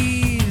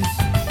these.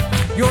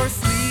 Your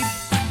sleep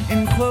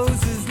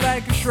encloses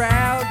like a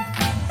shroud,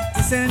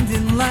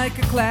 descending like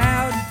a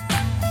cloud.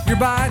 Your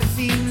body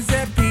seems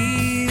at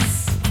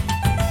peace,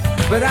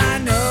 but I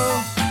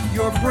know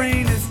your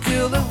brain is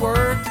still at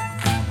work.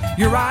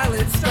 Your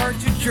eyelids start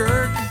to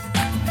jerk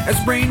as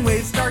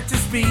brainwaves start to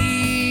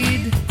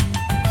speed.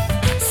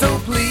 So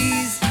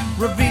please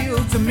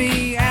reveal to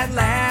me at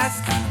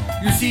last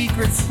your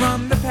secrets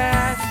from the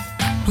past.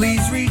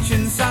 Please reach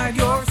inside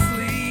your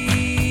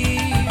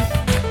sleep.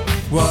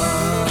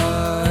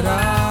 What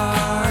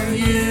are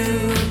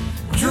you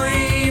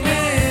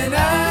dreaming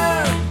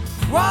of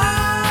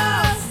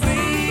while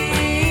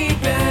sleeping?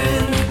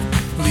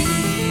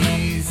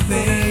 Please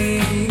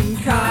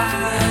think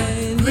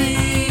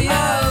kindly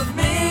of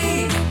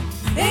me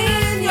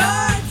in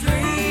your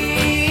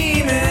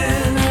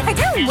dreaming. Hey,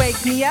 don't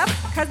wake me up,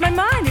 cause my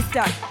mind is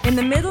stuck in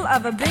the middle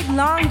of a big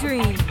long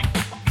dream.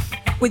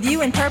 With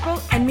you in purple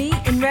and me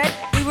in red,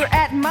 we were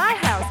at my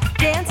house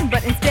dancing,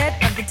 but instead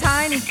of the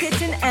tiny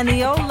kitchen and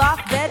the old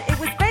loft bed, it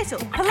was spatial,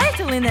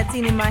 palatial in that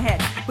scene in my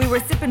head. We were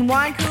sipping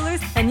wine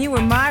coolers and you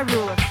were my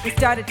ruler. We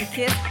started to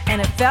kiss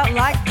and it felt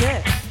like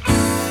this.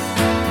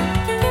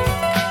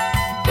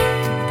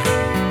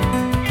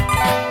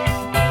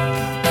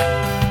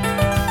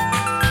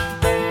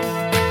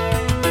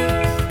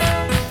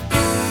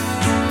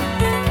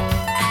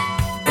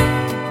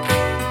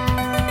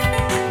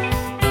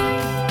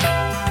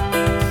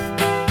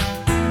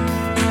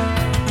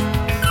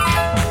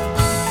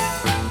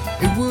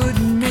 It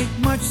wouldn't make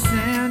much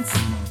sense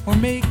or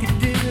make a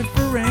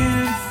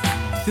difference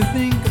to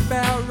think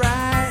about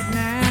right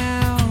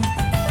now.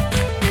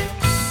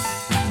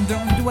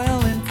 Don't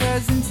dwell in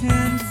present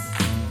tense.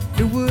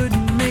 It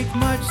wouldn't make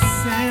much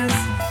sense.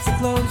 So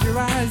close your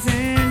eyes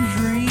and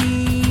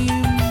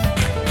dream.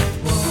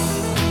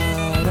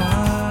 What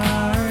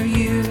are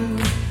you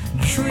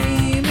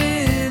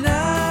dreaming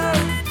of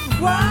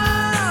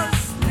while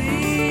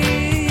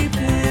sleeping?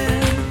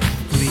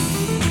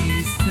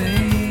 Please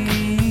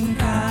think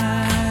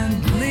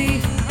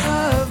kindly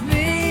of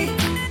me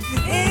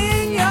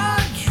in your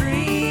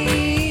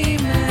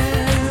dreaming.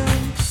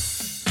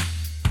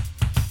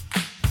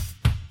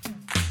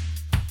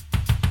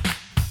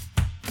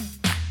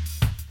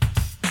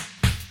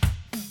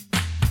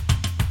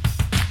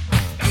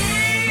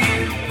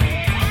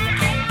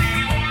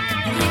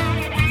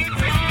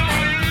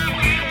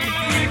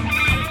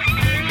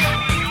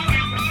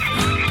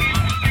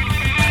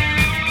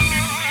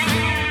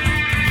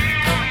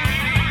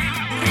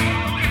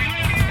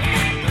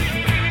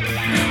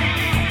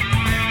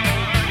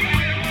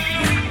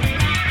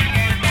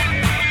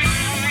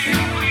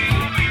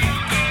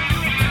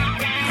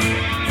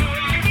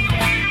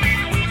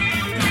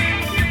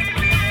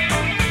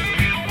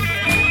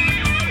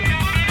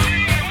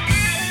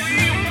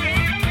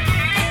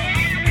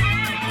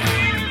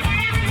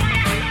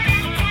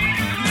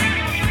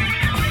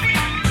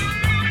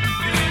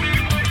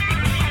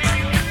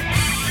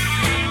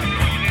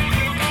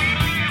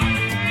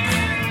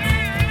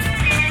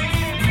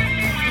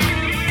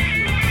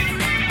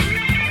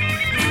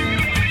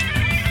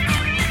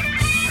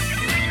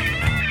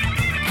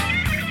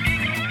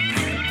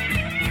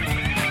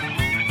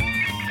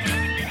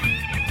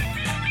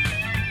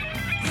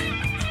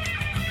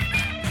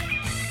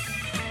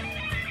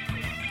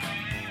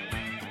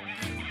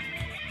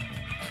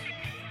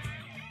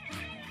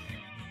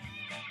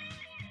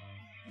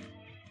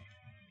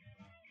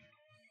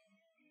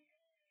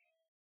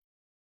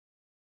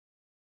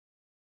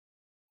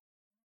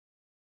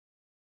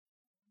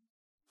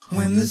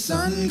 When the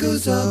sun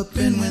goes up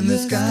and when the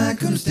sky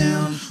comes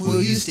down,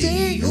 will you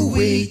stay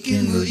awake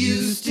and will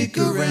you stick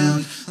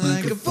around?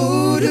 Like a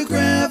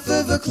photograph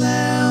of a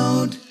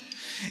cloud,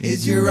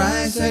 is your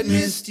eyesight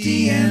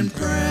misty and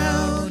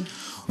proud?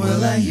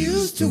 Well, I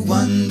used to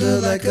wonder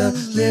like a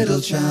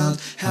little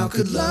child, how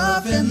could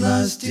love and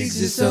lust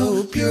exist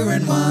so pure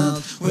and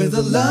wild? With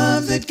a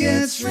love that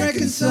gets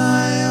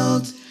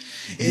reconciled,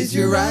 is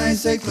your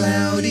eyesight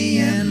cloudy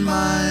and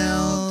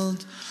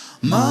mild?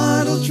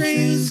 Model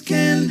trains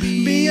can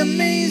be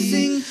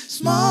amazing,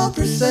 small,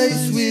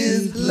 precise,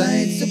 with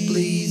lights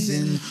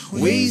a-blazing.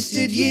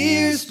 Wasted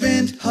years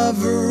spent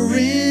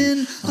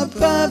hovering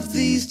above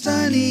these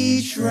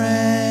tiny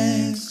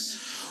tracks.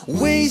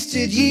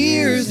 Wasted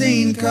years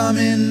ain't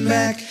coming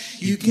back.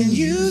 You can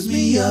use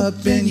me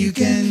up and you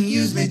can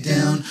use me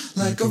down,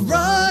 like a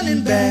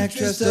running back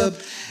dressed up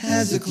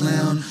as a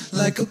clown,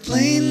 like a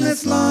plane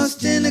that's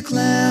lost in a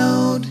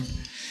cloud.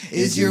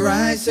 Is your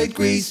eyesight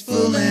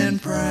graceful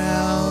and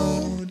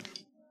proud?